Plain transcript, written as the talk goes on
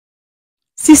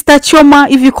Sister Chioma,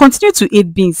 if you continue to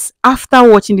eat beans after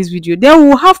watching this video, then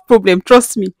we'll have problem,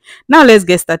 trust me. Now let's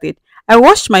get started. I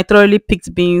washed my thoroughly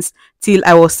picked beans till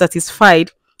I was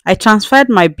satisfied. I transferred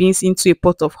my beans into a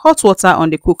pot of hot water on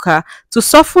the cooker to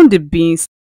soften the beans.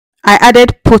 I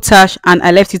added potash and I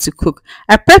left it to cook.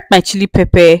 I prepped my chili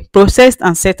pepper, processed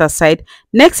and set aside.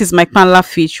 Next is my panla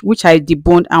fish, which I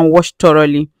deboned and washed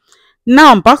thoroughly.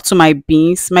 Now I'm back to my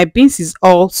beans. My beans is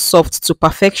all soft to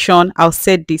perfection. I'll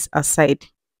set this aside.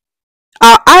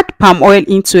 I'll add palm oil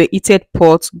into a heated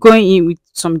pot, going in with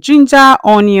some ginger,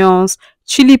 onions,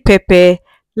 chili pepper,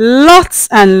 lots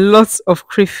and lots of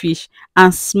crayfish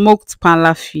and smoked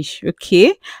panla fish.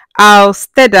 Okay, I'll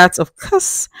stir that, of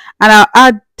course, and I'll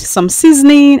add some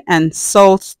seasoning and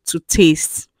salt to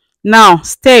taste. Now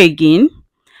stir again.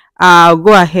 I'll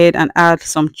go ahead and add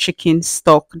some chicken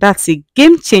stock. That's a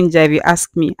game changer if you ask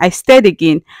me. I stirred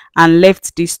again and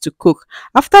left this to cook.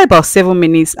 After about 7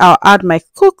 minutes, I'll add my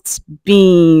cooked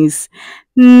beans.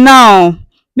 Now,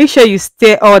 make sure you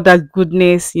stir all that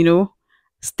goodness,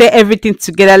 stir everything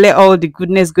together. Let all the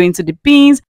goodness go into the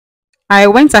beans. I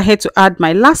went ahead to add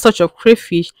my last touch of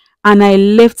crayfish and I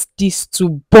left this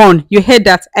to burn. You heard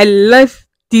that? I left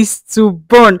this to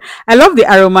burn. I love the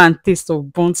aroma and taste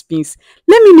of burnt beans.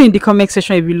 Let me know in the comment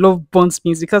section if you love burnt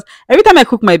beans, because every time I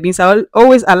cook my beans, I'll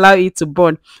always allow it to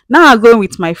burn. Now I'll go in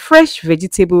with my fresh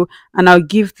vegetable and I'll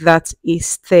give that a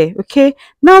stir. Okay,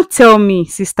 now tell me,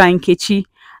 Sister Nkechi,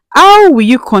 how will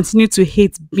you continue to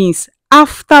hate beans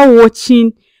after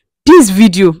watching this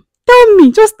video? Tell me,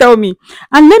 just tell me,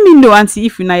 and let me know, Auntie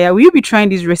Ifunaya, will you be trying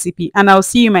this recipe? And I'll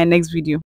see you in my next video.